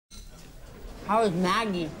How was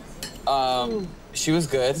Maggie? She was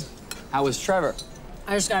good. How was Trevor?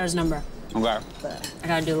 I just got his number. Okay. But I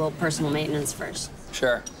gotta do a little personal maintenance first.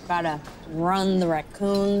 Sure. Gotta run the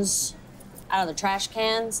raccoons out of the trash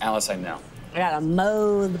cans. Alice, I know. I gotta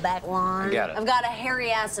mow the back lawn. I get it. I've got a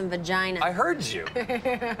hairy ass and vagina. I heard you.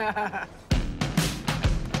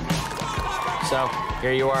 So,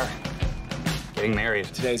 here you are, getting married.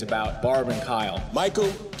 Today's about Barb and Kyle.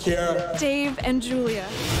 Michael, Kara, Dave, and Julia.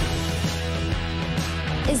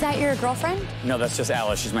 Is that your girlfriend? No, that's just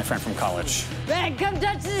Alice. She's my friend from college. Beck, come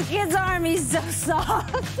touch this kid's arm. He's so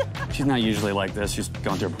soft. She's not usually like this. She's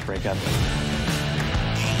going through a breakup.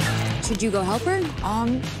 Should you go help her?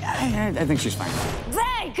 I think she's fine.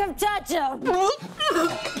 Beck, come touch him.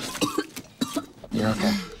 You're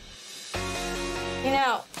okay. You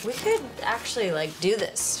know, we could actually, like, do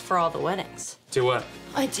this for all the weddings. Do what?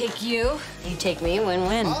 I take you, you take me,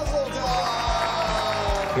 win-win.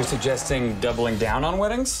 You're suggesting doubling down on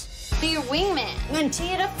weddings? Be your wingman. I'm gonna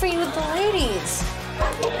tee it up for you with the ladies.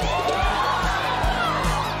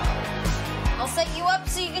 I'll set you up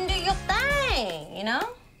so you can do your thing, you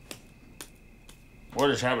know? What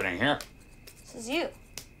is happening here? This is you.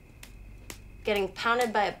 Getting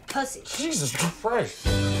pounded by a pussy. Jesus Christ.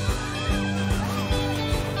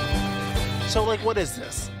 So, like, what is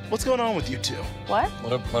this? What's going on with you two? What?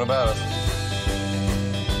 What about us?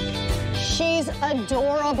 She's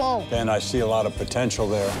adorable. And I see a lot of potential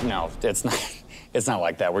there. No, it's not. It's not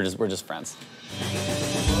like that. We're just friends.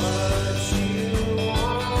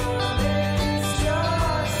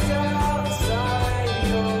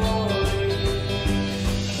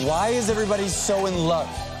 Why is everybody so in love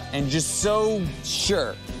and just so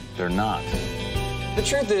sure? They're not. The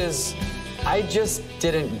truth is, I just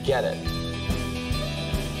didn't get it.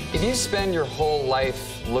 If you spend your whole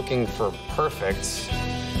life looking for perfect,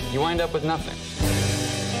 you wind up with nothing.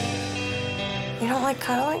 You don't like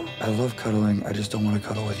cuddling? I love cuddling. I just don't want to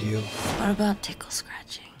cuddle with you. What about tickle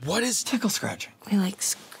scratching? What is tickle scratching?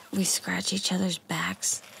 We scratch each other's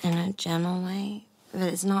backs in a gentle way, but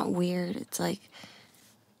it's not weird. It's like...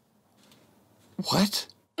 What?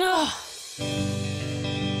 Ugh.